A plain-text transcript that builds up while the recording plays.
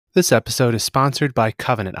This episode is sponsored by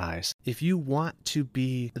Covenant Eyes. If you want to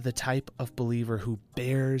be the type of believer who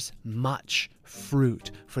bears much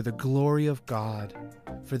fruit for the glory of God,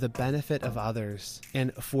 for the benefit of others,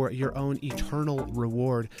 and for your own eternal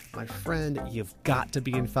reward, my friend, you've got to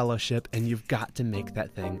be in fellowship and you've got to make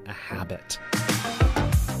that thing a habit.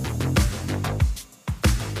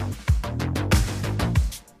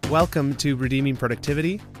 Welcome to Redeeming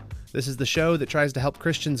Productivity. This is the show that tries to help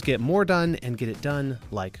Christians get more done and get it done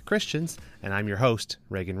like Christians, and I'm your host,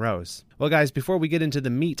 Reagan Rose. Well, guys, before we get into the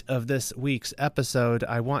meat of this week's episode,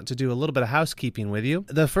 I want to do a little bit of housekeeping with you.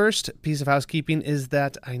 The first piece of housekeeping is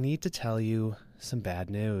that I need to tell you some bad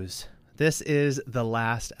news. This is the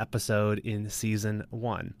last episode in Season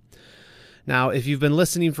 1. Now, if you've been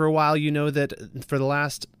listening for a while, you know that for the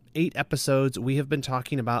last 8 episodes, we have been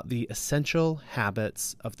talking about the essential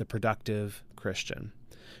habits of the productive Christian.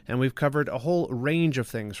 And we've covered a whole range of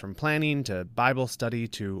things from planning to Bible study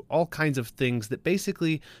to all kinds of things that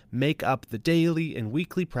basically make up the daily and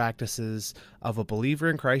weekly practices of a believer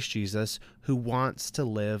in Christ Jesus who wants to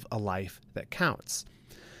live a life that counts.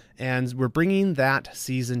 And we're bringing that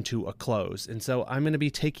season to a close. And so I'm going to be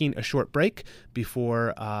taking a short break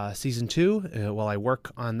before season 2 while I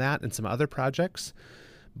work on that and some other projects.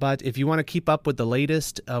 But if you want to keep up with the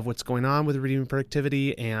latest of what's going on with Redeeming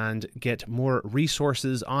Productivity and get more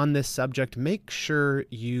resources on this subject, make sure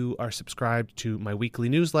you are subscribed to my weekly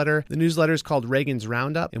newsletter. The newsletter is called Reagan's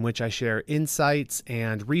Roundup, in which I share insights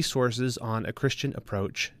and resources on a Christian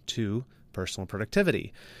approach to personal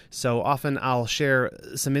productivity. So often I'll share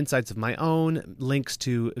some insights of my own, links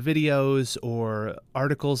to videos or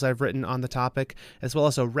articles I've written on the topic, as well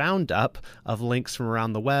as a roundup of links from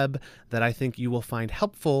around the web that I think you will find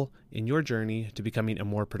helpful in your journey to becoming a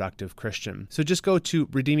more productive Christian. So just go to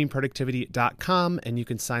redeemingproductivity.com and you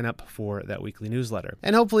can sign up for that weekly newsletter.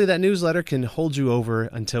 And hopefully that newsletter can hold you over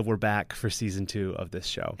until we're back for season 2 of this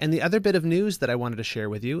show. And the other bit of news that I wanted to share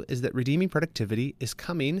with you is that Redeeming Productivity is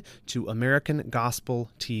coming to American Gospel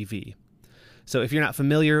TV. So if you're not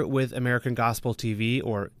familiar with American Gospel TV,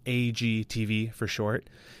 or AGTV for short,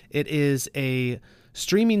 it is a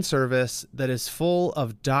streaming service that is full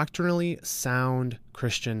of doctrinally sound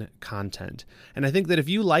Christian content. And I think that if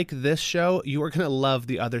you like this show, you are going to love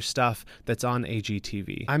the other stuff that's on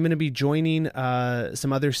AGTV. I'm going to be joining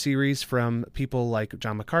some other series from people like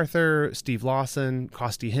John MacArthur, Steve Lawson,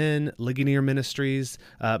 Costi Hinn, Ligonier Ministries,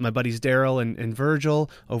 my buddies Daryl and Virgil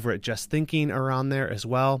over at Just Thinking are on there as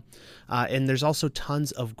well. And there's also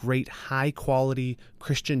tons of great high-quality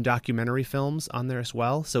Christian documentary films on there as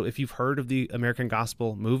well. So if you've heard of the American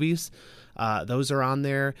Gospel movies, those are on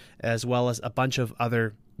there, as well as a bunch of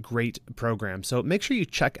other great programs. So make sure you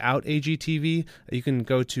check out AGTV. You can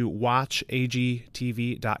go to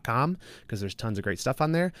watchagtv.com because there's tons of great stuff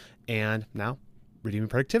on there. And now Redeeming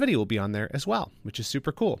Productivity will be on there as well, which is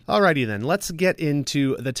super cool. Alrighty then, let's get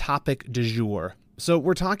into the topic du jour. So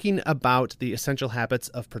we're talking about the essential habits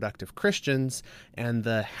of productive Christians, and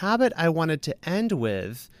the habit I wanted to end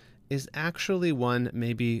with is actually one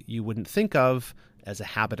maybe you wouldn't think of as a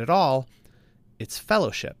habit at all. It's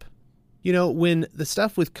fellowship. You know, when the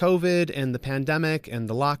stuff with COVID and the pandemic and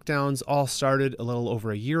the lockdowns all started a little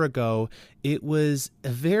over a year ago, it was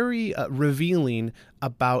very revealing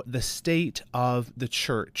about the state of the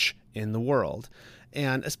church in the world.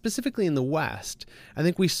 And specifically in the West, I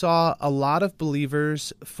think we saw a lot of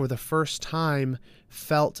believers for the first time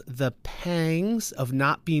felt the pangs of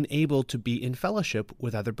not being able to be in fellowship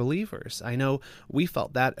with other believers. I know we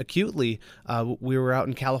felt that acutely. We were out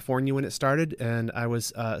in California when it started, and I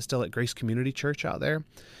was still at Grace Community Church out there.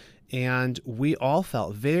 And we all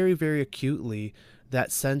felt very, very acutely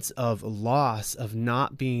that sense of loss of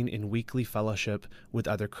not being in weekly fellowship with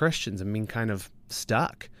other Christians and being kind of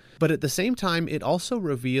stuck. But at the same time, it also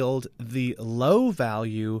revealed the low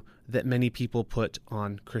value that many people put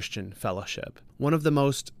on Christian fellowship. One of the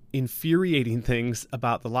most infuriating things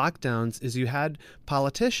about the lockdowns is you had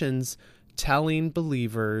politicians telling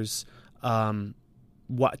believers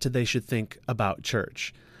what they should think about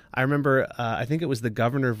church. I remember, I think it was the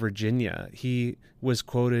governor of Virginia. He was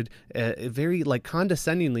quoted very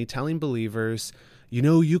condescendingly telling believers, you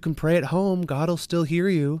know, you can pray at home, God will still hear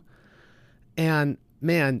you. And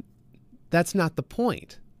man, that's not the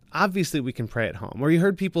point. Obviously, we can pray at home. Or you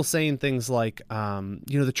heard people saying things like,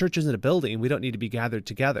 the church isn't a building. We don't need to be gathered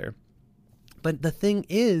together. But the thing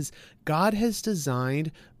is, God has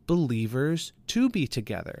designed believers to be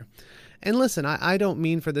together. And listen, I don't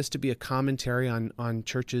mean for this to be a commentary on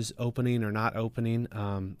churches opening or not opening.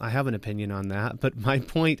 I have an opinion on that. But my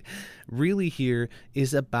point really here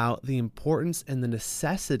is about the importance and the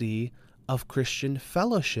necessity of Christian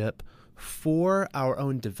fellowship for our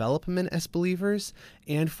own development as believers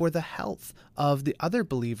and for the health of the other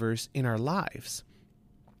believers in our lives.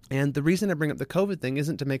 And the reason I bring up the COVID thing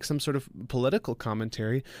isn't to make some sort of political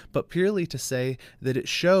commentary, but purely to say that it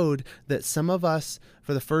showed that some of us,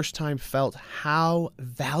 for the first time, felt how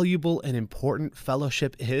valuable and important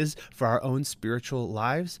fellowship is for our own spiritual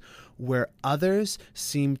lives, where others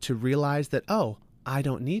seem to realize that, oh, I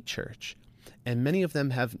don't need church. And many of them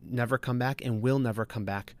have never come back and will never come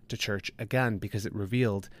back to church again because it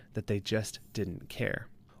revealed that they just didn't care.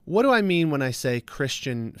 What do I mean when I say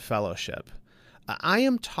Christian fellowship? I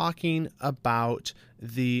am talking about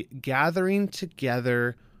the gathering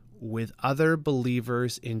together with other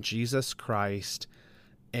believers in Jesus Christ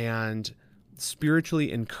and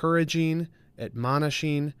spiritually encouraging,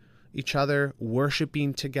 admonishing each other,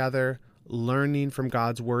 worshiping together, learning from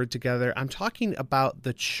God's word together. I'm talking about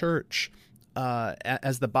the church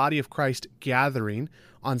as the body of Christ gathering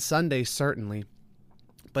on Sundays, certainly,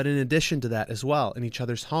 but in addition to that as well, in each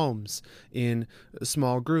other's homes, in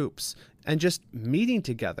small groups, and just meeting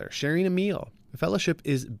together, sharing a meal. Fellowship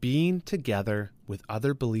is being together with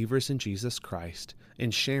other believers in Jesus Christ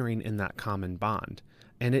and sharing in that common bond.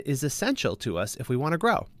 And it is essential to us if we want to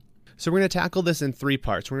grow. So we're going to tackle this in 3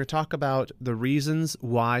 parts. We're going to talk about the reasons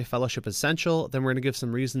why fellowship is essential. Then we're going to give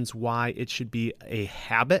some reasons why it should be a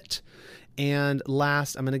habit. And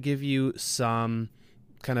last, I'm going to give you some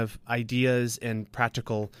kind of ideas and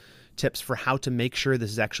practical tips for how to make sure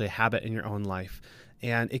this is actually a habit in your own life.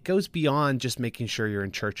 And it goes beyond just making sure you're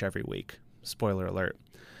in church every week. Spoiler alert.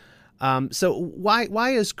 So why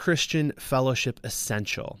is Christian fellowship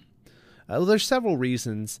essential? Well, there's several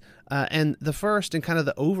reasons. And the first and kind of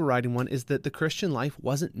the overriding one is that the Christian life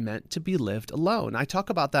wasn't meant to be lived alone. I talk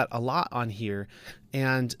about that a lot on here.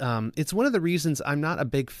 And it's one of the reasons I'm not a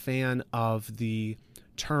big fan of the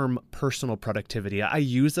term personal productivity. I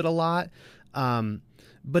use it a lot,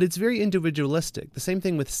 but it's very individualistic. The same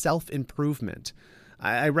thing with self-improvement.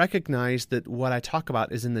 I recognize that what I talk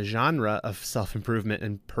about is in the genre of self-improvement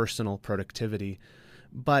and personal productivity.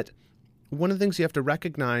 But one of the things you have to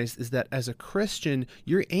recognize is that as a Christian,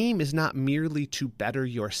 your aim is not merely to better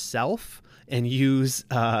yourself and use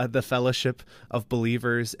the fellowship of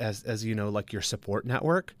believers as you know, like your support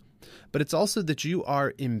network. But it's also that you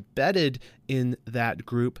are embedded in that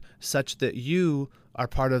group such that you are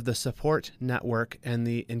part of the support network and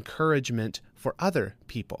the encouragement for other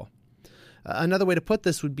people. Another way to put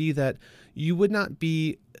this would be that you would not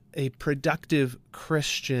be a productive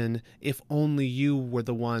Christian if only you were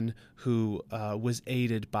the one who was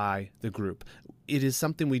aided by the group. It is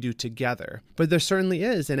something we do together. But there certainly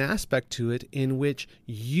is an aspect to it in which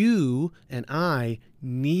you and I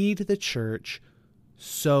need the church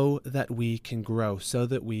so that we can grow, so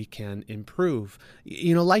that we can improve.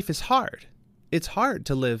 You know, life is hard. It's hard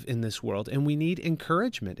to live in this world, and we need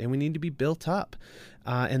encouragement, and we need to be built up.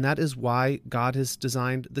 And that is why God has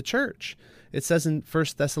designed the church. It says in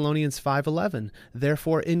 1 Thessalonians 5:11,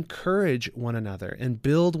 "Therefore encourage one another and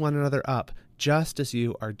build one another up, just as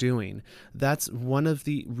you are doing." That's one of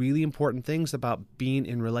the really important things about being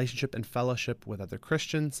in relationship and fellowship with other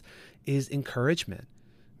Christians is encouragement,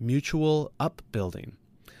 mutual upbuilding,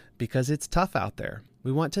 because it's tough out there.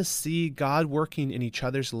 We want to see God working in each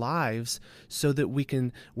other's lives so that we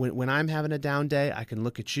can, when I'm having a down day, I can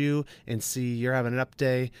look at you and see you're having an up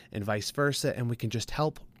day and vice versa, and we can just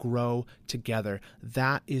help grow together.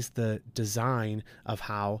 That is the design of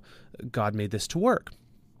how God made this to work.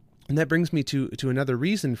 And that brings me to another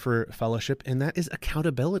reason for fellowship, and that is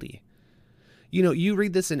accountability. You know, you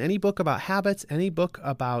read this in any book about habits, any book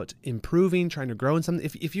about improving, trying to grow in something.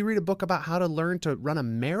 If you read a book about how to learn to run a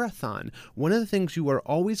marathon, one of the things you are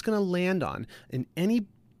always going to land on in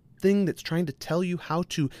anything that's trying to tell you how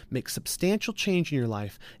to make substantial change in your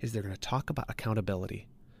life is they're going to talk about accountability.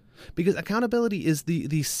 Because accountability is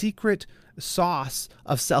the secret sauce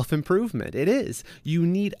of self-improvement. It is. You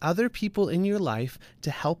need other people in your life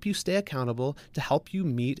to help you stay accountable, to help you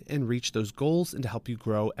meet and reach those goals, and to help you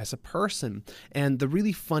grow as a person. And the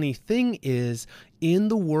really funny thing is, in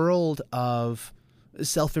the world of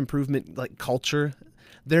self-improvement, like culture,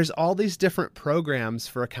 there's all these different programs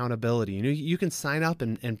for accountability. You know, you can sign up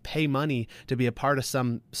and pay money to be a part of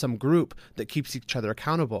some group that keeps each other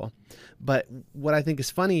accountable. But what I think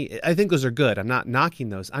is funny, I think those are good. I'm not knocking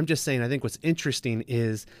those. I'm just saying I think what's interesting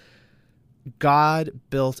is God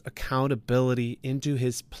built accountability into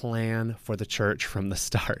his plan for the church from the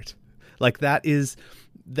start. Like that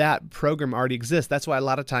program already exists. That's why a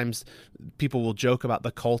lot of times people will joke about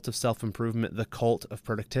the cult of self-improvement, the cult of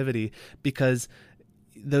productivity, because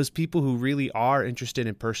those people who really are interested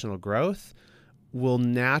in personal growth will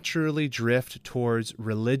naturally drift towards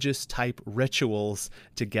religious type rituals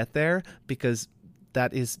to get there, because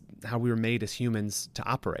that is how we were made as humans to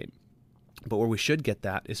operate. But where we should get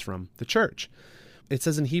that is from the church. It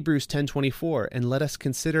says in Hebrews 10:24, "And let us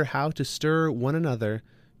consider how to stir one another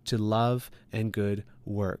to love and good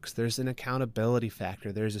works." There's an accountability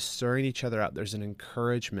factor. There's a stirring each other up. There's an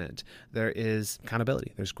encouragement. There is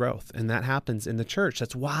accountability. There's growth. And that happens in the church.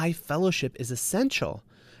 That's why fellowship is essential.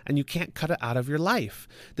 And you can't cut it out of your life.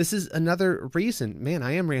 This is another reason, man,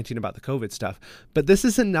 I am ranting about the COVID stuff, but this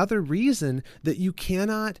is another reason that you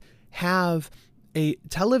cannot have a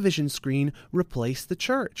television screen replace the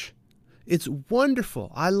church. It's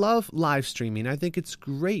wonderful. I love live streaming. I think it's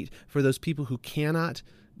great for those people who cannot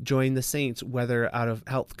join the saints, whether out of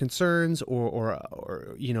health concerns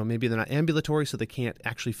or maybe they're not ambulatory, so they can't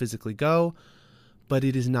actually physically go. But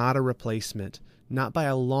it is not a replacement, not by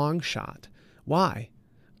a long shot. Why?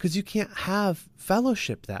 Because you can't have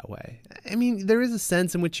fellowship that way. I mean, there is a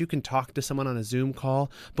sense in which you can talk to someone on a Zoom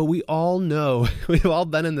call, but we all know, we've all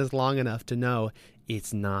been in this long enough to know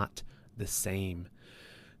it's not the same.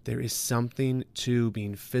 There is something to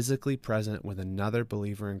being physically present with another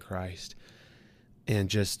believer in Christ and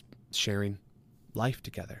just sharing life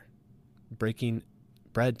together, breaking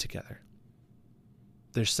bread together.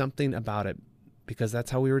 There's something about it because that's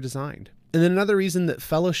how we were designed. And then another reason that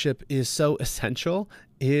fellowship is so essential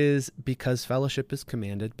is because fellowship is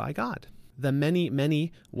commanded by God. The many,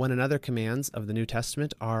 many one another commands of the New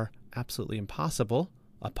Testament are absolutely impossible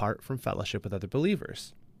apart from fellowship with other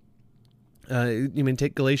believers. You may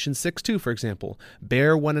take Galatians 6:2, for example.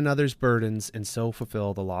 Bear one another's burdens and so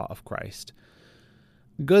fulfill the law of Christ.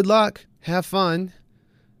 Good luck. Have fun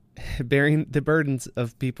bearing the burdens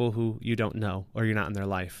of people who you don't know or you're not in their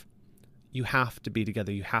life. You have to be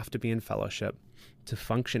together. You have to be in fellowship to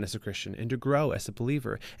function as a Christian and to grow as a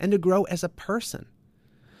believer and to grow as a person.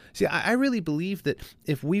 See, I really believe that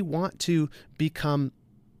if we want to become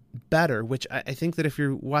better, which I think that if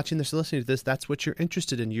you're watching this or listening to this, that's what you're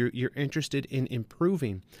interested in. You're interested in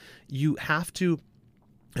improving. You have to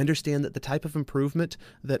understand that the type of improvement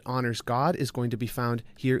that honors God is going to be found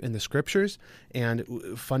here in the scriptures. And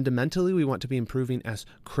fundamentally, we want to be improving as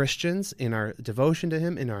Christians in our devotion to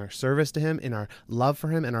Him, in our service to Him, in our love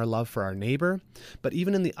for Him, and our love for our neighbor. But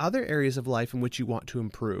even in the other areas of life in which you want to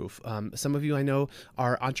improve, some of you I know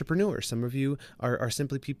are entrepreneurs. Some of you are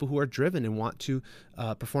simply people who are driven and want to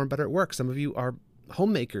perform better at work. Some of you are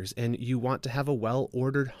homemakers and you want to have a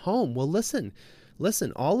well-ordered home. Well, listen,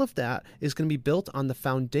 all of that is going to be built on the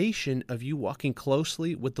foundation of you walking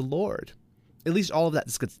closely with the Lord. At least all of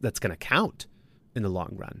that's going to count in the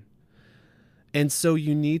long run. And so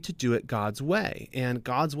you need to do it God's way. And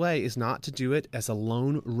God's way is not to do it as a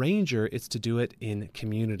lone ranger. It's to do it in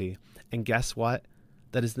community. And guess what?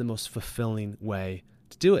 That is the most fulfilling way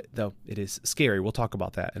to do it, though it is scary. We'll talk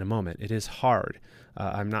about that in a moment. It is hard.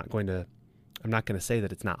 I'm not going to say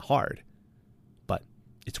that it's not hard, but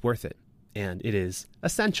it's worth it. And it is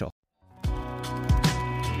essential.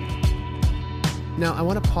 Now, I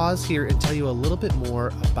want to pause here and tell you a little bit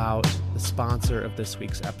more about the sponsor of this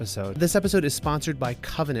week's episode. This episode is sponsored by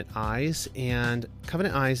Covenant Eyes, and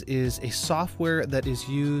Covenant Eyes is a software that is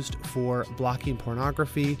used for blocking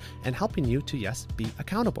pornography and helping you to, yes, be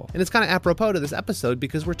accountable. And it's kind of apropos to this episode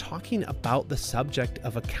because we're talking about the subject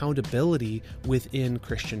of accountability within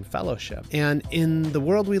Christian fellowship. And in the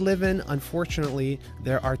world we live in, unfortunately,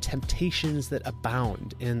 there are temptations that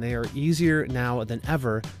abound, and they are easier now than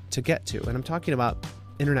ever to get to. And I'm talking about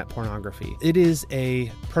internet pornography. It is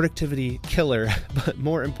a productivity killer, but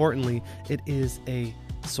more importantly, it is a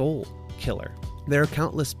soul killer. There are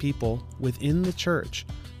countless people within the church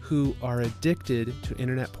who are addicted to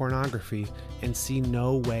internet pornography and see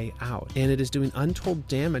no way out. And it is doing untold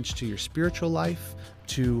damage to your spiritual life,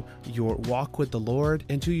 to your walk with the Lord,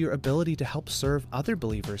 and to your ability to help serve other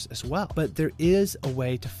believers as well. But there is a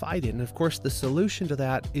way to fight it. And of course, the solution to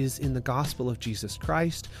that is in the gospel of Jesus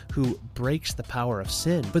Christ, who breaks the power of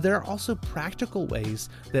sin. But there are also practical ways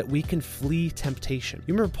that we can flee temptation.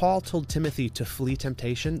 You remember Paul told Timothy to flee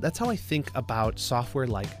temptation? That's how I think about software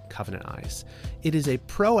like Covenant Eyes. It is a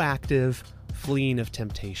proactive fleeing of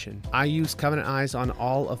temptation. I use Covenant Eyes on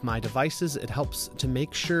all of my devices. It helps to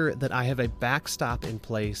make sure that I have a backstop in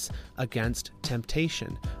place against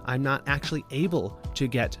temptation. I'm not actually able to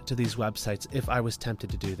get to these websites if I was tempted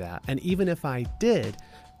to do that. And even if I did,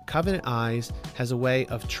 Covenant Eyes has a way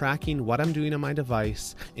of tracking what I'm doing on my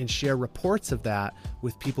device and share reports of that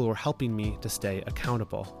with people who are helping me to stay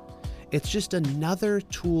accountable. It's just another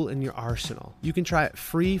tool in your arsenal. You can try it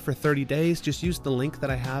free for 30 days. Just use the link that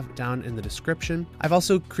I have down in the description. I've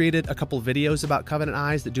also created a couple videos about Covenant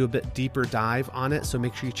Eyes that do a bit deeper dive on it, so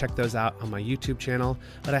make sure you check those out on my YouTube channel.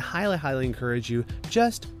 But I highly encourage you,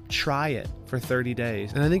 just try it for 30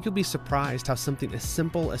 days. And I think you'll be surprised how something as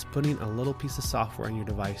simple as putting a little piece of software on your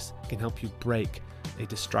device can help you break a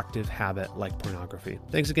destructive habit like pornography.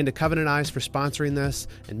 Thanks again to Covenant Eyes for sponsoring this,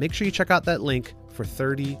 and make sure you check out that link for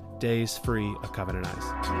 30 days free of Covenant Eyes.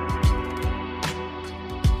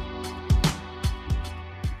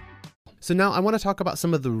 So now I want to talk about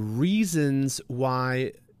some of the reasons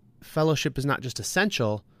why fellowship is not just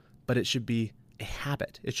essential, but it should be a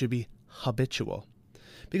habit. It should be habitual.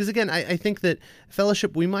 Because again, I think that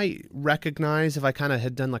fellowship, we might recognize, if I kind of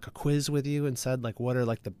had done like a quiz with you and said like, what are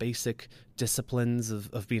like the basic disciplines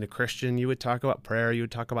of being a Christian? You would talk about prayer, you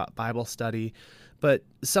would talk about Bible study, but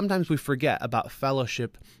sometimes we forget about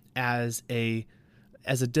fellowship as a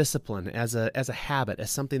discipline, as a habit, as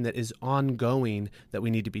something that is ongoing that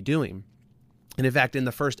we need to be doing. And in fact, in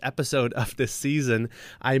the first episode of this season,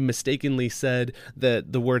 I mistakenly said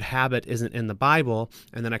that the word habit isn't in the Bible,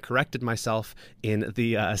 and then I corrected myself in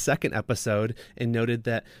the second episode and noted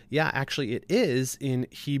that, yeah, actually it is in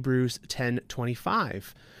Hebrews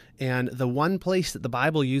 10:25. And the one place that the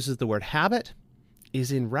Bible uses the word habit is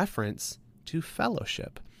in reference to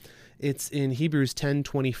fellowship. It's in Hebrews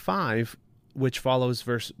 10:25, which follows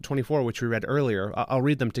verse 24, which we read earlier. I'll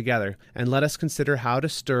read them together. And let us consider how to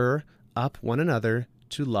stir up one another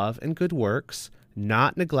to love and good works,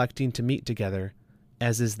 not neglecting to meet together,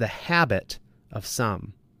 as is the habit of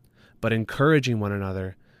some, but encouraging one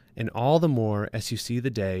another, and all the more as you see the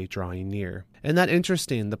day drawing near. Isn't that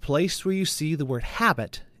interesting? The place where you see the word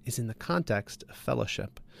habit is in the context of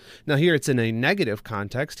fellowship. Now here it's in a negative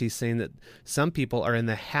context. He's saying that some people are in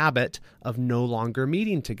the habit of no longer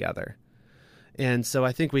meeting together. And so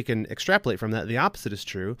I think we can extrapolate from that. The opposite is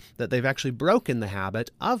true, that they've actually broken the habit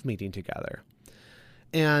of meeting together.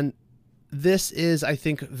 And this is, I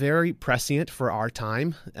think, very prescient for our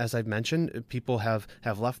time. As I've mentioned, people have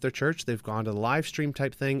left their church, they've gone to the live stream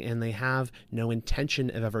type thing, and they have no intention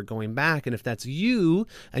of ever going back. And if that's you,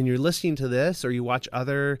 and you're listening to this, or you watch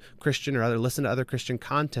other Christian or listen to other Christian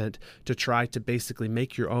content to try to basically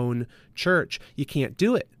make your own church, you can't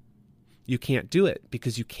do it. You can't do it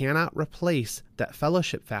because you cannot replace that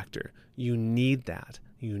fellowship factor. You need that.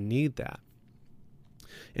 You need that.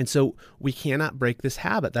 And so we cannot break this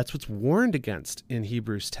habit. That's what's warned against in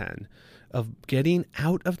Hebrews 10, of getting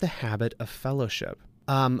out of the habit of fellowship.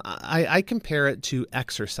 I compare it to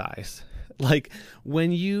exercise. Like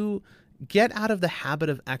when you get out of the habit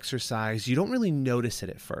of exercise, you don't really notice it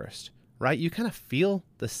at first. Right? You kind of feel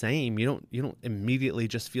the same. You don't immediately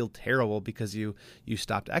just feel terrible because you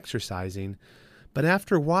stopped exercising. But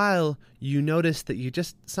after a while, you notice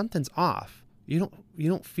that something's off. You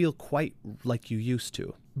don't feel quite like you used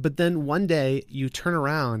to. But then one day you turn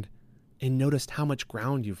around and noticed how much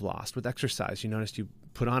ground you've lost with exercise. You noticed you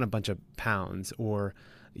put on a bunch of pounds, or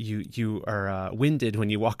you are winded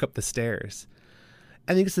when you walk up the stairs.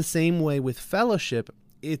 I think it's the same way with fellowship.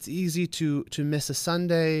 It's easy to miss a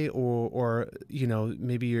Sunday, or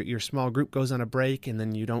maybe your small group goes on a break and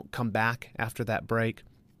then you don't come back after that break.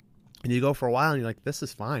 And you go for a while and you're like, this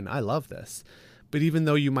is fine. I love this. But even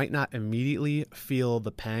though you might not immediately feel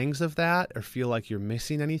the pangs of that or feel like you're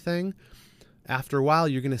missing anything, after a while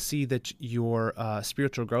you're going to see that your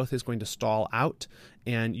spiritual growth is going to stall out,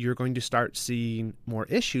 and you're going to start seeing more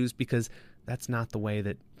issues because that's not the way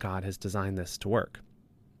that God has designed this to work.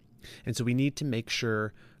 And so we need to make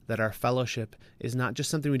sure that our fellowship is not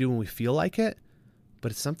just something we do when we feel like it,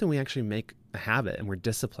 but it's something we actually make a habit and we're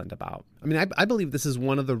disciplined about. I mean, I believe this is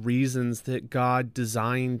one of the reasons that God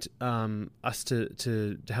designed us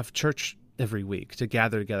to have church every week, to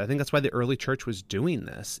gather together. I think that's why the early church was doing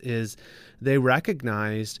this, is they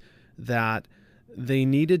recognized that they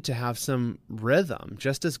needed to have some rhythm,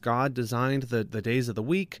 just as God designed the days of the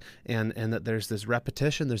week, and that there's this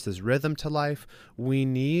repetition, there's this rhythm to life. We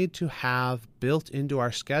need to have built into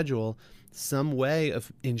our schedule some way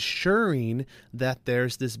of ensuring that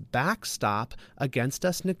there's this backstop against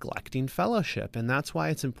us neglecting fellowship. And that's why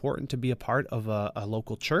it's important to be a part of a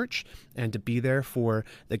local church and to be there for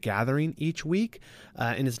the gathering each week.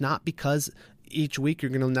 And it's not because each week you're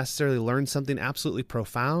going to necessarily learn something absolutely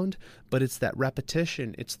profound, but it's that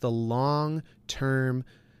repetition. It's the long-term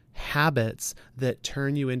habits that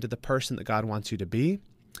turn you into the person that God wants you to be.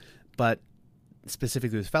 But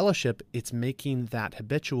specifically with fellowship, it's making that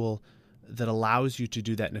habitual that allows you to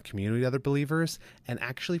do that in a community of other believers and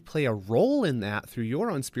actually play a role in that through your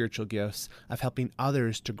own spiritual gifts of helping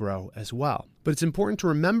others to grow as well. But it's important to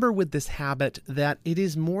remember with this habit that it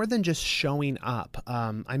is more than just showing up.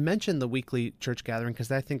 I mentioned the weekly church gathering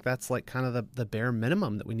because I think that's like kind of the bare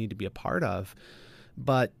minimum that we need to be a part of.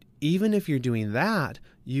 But even if you're doing that,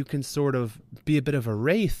 you can sort of be a bit of a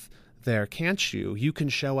wraith there, can't you? You can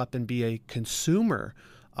show up and be a consumer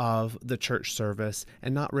of the church service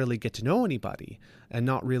and not really get to know anybody and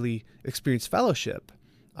not really experience fellowship.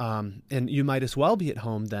 And you might as well be at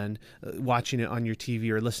home then watching it on your TV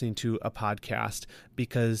or listening to a podcast,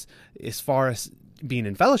 because as far as being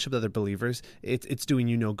in fellowship with other believers, it's doing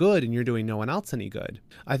you no good and you're doing no one else any good.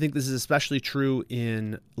 I think this is especially true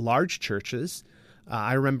in large churches.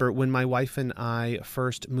 I remember when my wife and I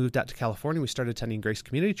first moved out to California, we started attending Grace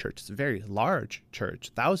Community Church. It's a very large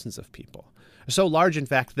church, thousands of people. So large, in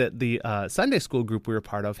fact, that the Sunday school group we were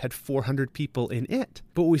part of had 400 people in it.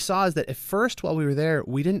 But what we saw is that at first, while we were there,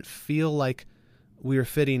 we didn't feel like we were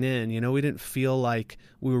fitting in. We didn't feel like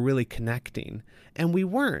we were really connecting. And we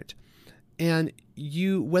weren't. And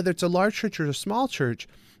whether it's a large church or a small church,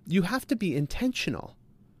 you have to be intentional.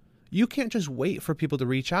 You can't just wait for people to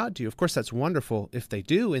reach out to you. Of course, that's wonderful if they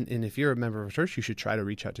do. And if you're a member of a church, you should try to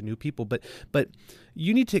reach out to new people. But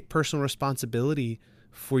you need to take personal responsibility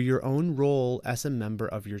for your own role as a member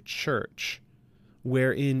of your church,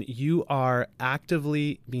 wherein you are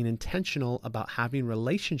actively being intentional about having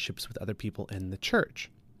relationships with other people in the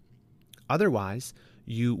church. Otherwise,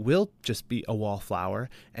 you will just be a wallflower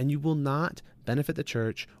and you will not benefit the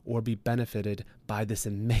church or be benefited by this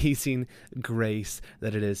amazing grace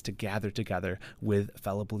that it is to gather together with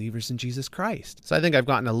fellow believers in Jesus Christ. So I think I've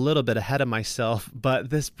gotten a little bit ahead of myself,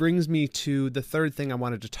 but this brings me to the third thing I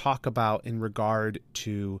wanted to talk about in regard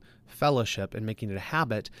to fellowship and making it a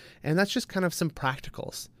habit, and that's just kind of some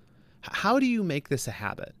practicals. How do you make this a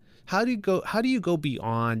habit? How do you go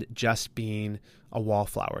beyond just being a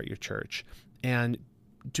wallflower at your church and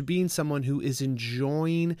to being someone who is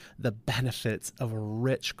enjoying the benefits of a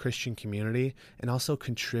rich Christian community and also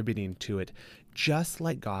contributing to it, just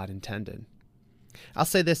like God intended? I'll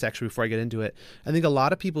say this actually before I get into it. I think a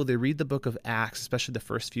lot of people, they read the book of Acts, especially the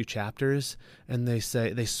first few chapters, and they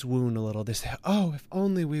swoon a little. They say, oh, if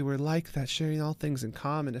only we were like that, sharing all things in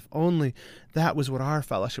common. If only that was what our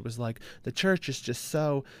fellowship was like. The church is just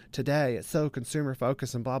so today, it's so consumer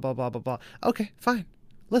focused and blah, blah, blah, blah, blah. Okay, fine.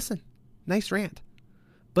 Listen, nice rant.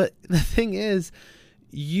 But the thing is,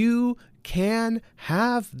 you can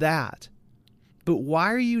have that. But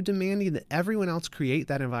why are you demanding that everyone else create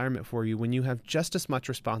that environment for you when you have just as much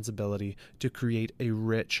responsibility to create a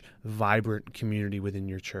rich, vibrant community within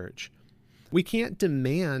your church? We can't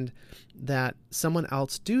demand that someone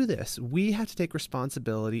else do this. We have to take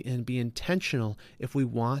responsibility and be intentional if we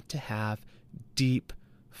want to have deep,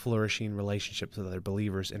 flourishing relationships with other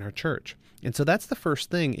believers in our church. And so that's the first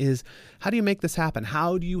thing is, how do you make this happen?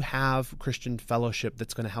 How do you have Christian fellowship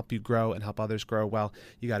that's going to help you grow and help others grow? Well,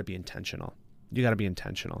 you got to be intentional. You got to be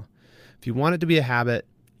intentional. If you want it to be a habit,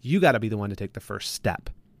 you got to be the one to take the first step.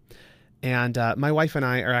 And my wife and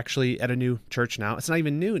I are actually at a new church now. It's not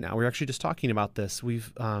even new now. We're actually just talking about this. We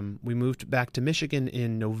moved back to Michigan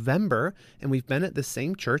in November, and we've been at the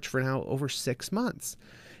same church for now over 6 months.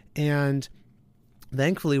 And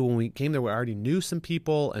thankfully, when we came there, we already knew some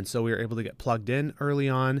people, and so we were able to get plugged in early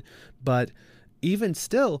on. But even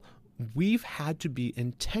still, we've had to be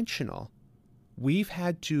intentional. We've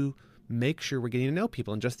had to make sure we're getting to know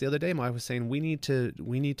people. And just the other day, my wife was saying we need to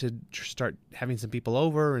start having some people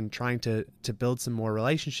over and trying to build some more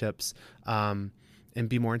relationships and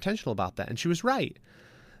be more intentional about that. And she was right,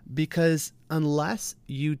 because unless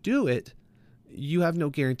you do it, you have no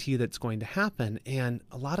guarantee that it's going to happen. And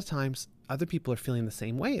a lot of times, other people are feeling the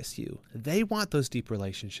same way as you. They want those deep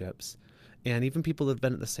relationships. And even people that have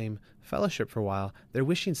been at the same fellowship for a while, they're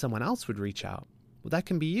wishing someone else would reach out. Well, that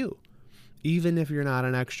can be you. Even if you're not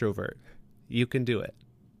an extrovert, you can do it.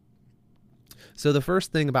 So the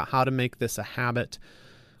first thing about how to make this a habit,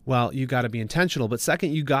 well, you got to be intentional. But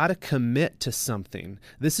second, you got to commit to something.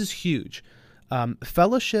 This is huge.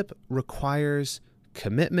 Fellowship requires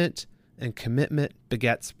commitment, and commitment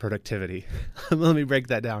begets productivity. Let me break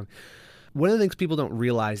that down. One of the things people don't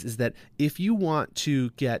realize is that if you want to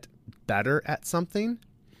get better at something,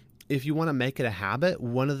 if you want to make it a habit,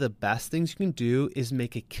 one of the best things you can do is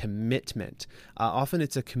make a commitment. Often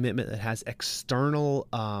it's a commitment that has external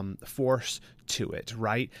force to it,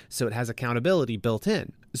 right? So it has accountability built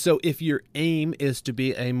in. So if your aim is to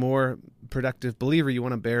be a more productive believer, you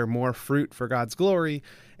want to bear more fruit for God's glory,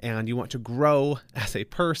 and you want to grow as a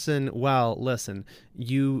person, well, listen,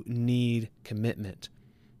 you need commitment.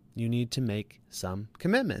 you need to make some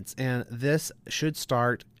commitments. And this should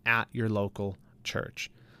start at your local church.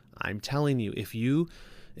 I'm telling you, if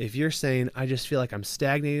you're saying, I just feel like I'm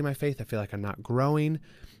stagnating in my faith, I feel like I'm not growing,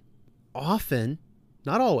 often,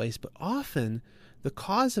 not always, but often, the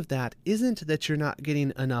cause of that isn't that you're not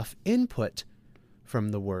getting enough input from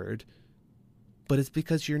the word, but it's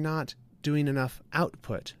because you're not doing enough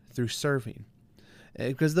output through serving.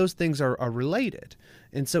 Because those things are related.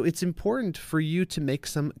 And so it's important for you to make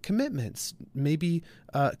some commitments. Maybe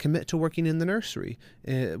commit to working in the nursery,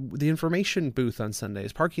 the information booth on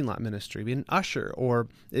Sundays, parking lot ministry, be an usher, or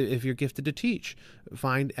if you're gifted to teach,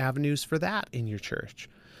 find avenues for that in your church.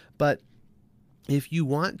 But if you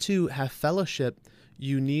want to have fellowship,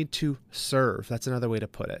 you need to serve. That's another way to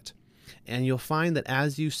put it. And you'll find that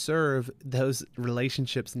as you serve, those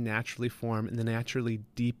relationships naturally form and they naturally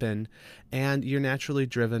deepen, and you're naturally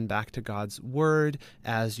driven back to God's word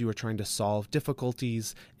as you are trying to solve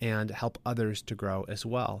difficulties and help others to grow as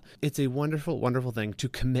well. It's a wonderful, wonderful thing to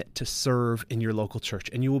commit to serve in your local church,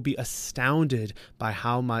 and you will be astounded by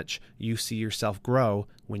how much you see yourself grow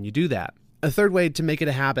when you do that. A third way to make it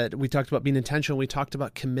a habit, we talked about being intentional, we talked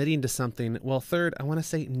about committing to something. Well, third, I want to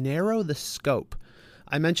say narrow the scope.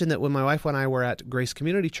 I mentioned that when my wife and I were at Grace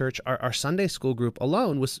Community Church, our Sunday school group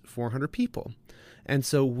alone was 400 people. And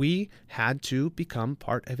so we had to become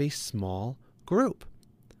part of a small group.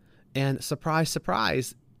 And surprise,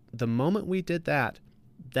 surprise, the moment we did that,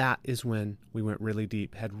 that is when we went really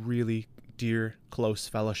deep, had really dear, close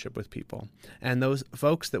fellowship with people. And those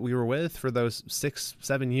folks that we were with for those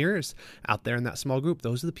 6-7 years out there in that small group,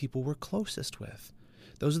 those are the people we're closest with.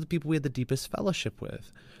 Those are the people we had the deepest fellowship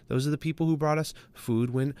with. Those are the people who brought us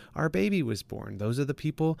food when our baby was born. Those are the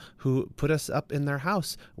people who put us up in their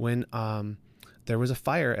house when there was a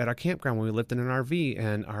fire at our campground when we lived in an RV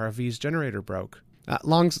and our RV's generator broke.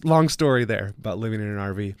 Long story there about living in an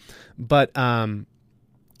RV. But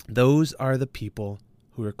those are the people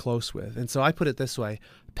who we're close with. And so I put it this way: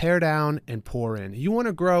 pare down and pour in. You want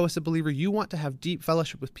to grow as a believer. You want to have deep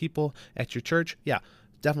fellowship with people at your church. Yeah,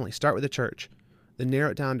 definitely start with the church. Then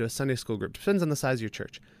narrow it down to a Sunday school group. Depends on the size of your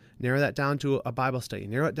church. Narrow that down to a Bible study.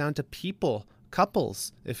 Narrow it down to people,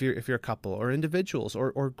 couples, if you're a couple, or individuals,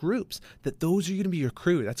 or groups. That those are going to be your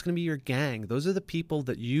crew. That's going to be your gang. Those are the people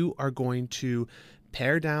that you are going to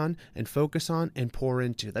pare down and focus on and pour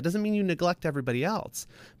into. That doesn't mean you neglect everybody else,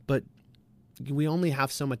 but we only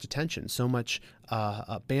have so much attention, so much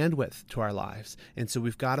bandwidth to our lives. And so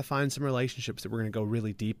we've got to find some relationships that we're going to go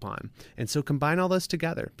really deep on. And so combine all those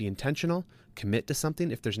together. Be intentional, commit to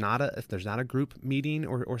something. If there's not a group meeting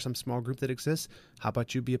or some small group that exists, how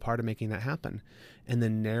about you be a part of making that happen? And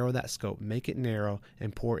then narrow that scope, make it narrow,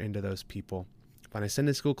 and pour into those people. Find a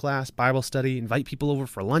Sunday school class, Bible study, invite people over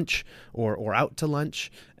for lunch or out to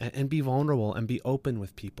lunch, and be vulnerable and be open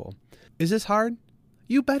with people. Is this hard?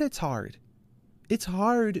 You bet it's hard. It's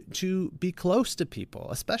hard to be close to people,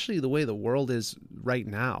 especially the way the world is right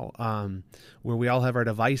now, where we all have our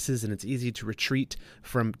devices and it's easy to retreat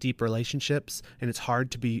from deep relationships, and it's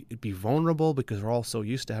hard to be vulnerable because we're all so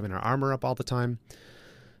used to having our armor up all the time.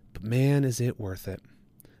 But man, is it worth it.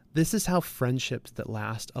 This is how friendships that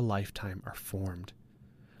last a lifetime are formed.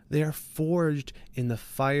 They are forged in the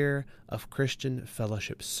fire of Christian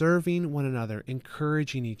fellowship, serving one another,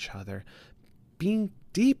 encouraging each other, being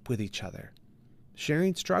deep with each other,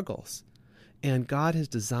 sharing struggles. And God has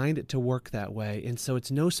designed it to work that way. And so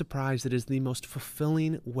it's no surprise that it is the most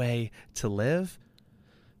fulfilling way to live,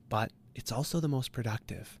 but it's also the most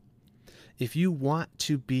productive. If you want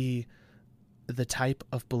to be the type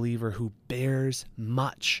of believer who bears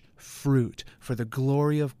much fruit for the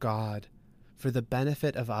glory of God, for the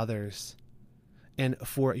benefit of others, and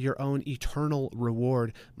for your own eternal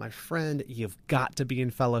reward, my friend, you've got to be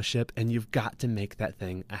in fellowship, and you've got to make that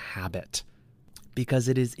thing a habit. Because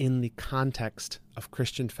it is in the context of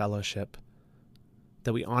Christian fellowship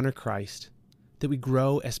that we honor Christ, that we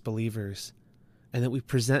grow as believers, and that we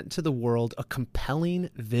present to the world a compelling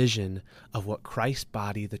vision of what Christ's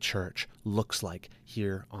body, the church, looks like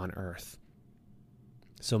here on earth.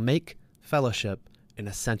 So make fellowship an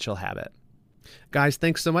essential habit. Guys,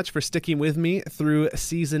 thanks so much for sticking with me through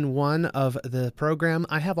season 1 of the program.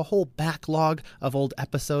 I have a whole backlog of old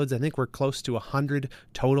episodes. I think we're close to 100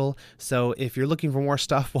 total. So if you're looking for more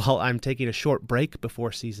stuff while I'm taking a short break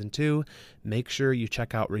before season 2, make sure you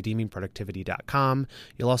check out redeemingproductivity.com.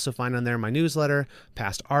 You'll also find on there my newsletter,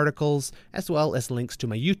 past articles, as well as links to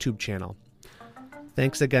my YouTube channel.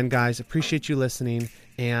 Thanks again, guys. Appreciate you listening,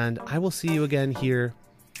 and I will see you again here,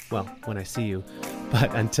 well, when I see you.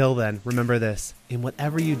 But until then, remember this: in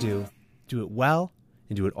whatever you do, do it well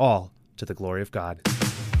and do it all to the glory of God.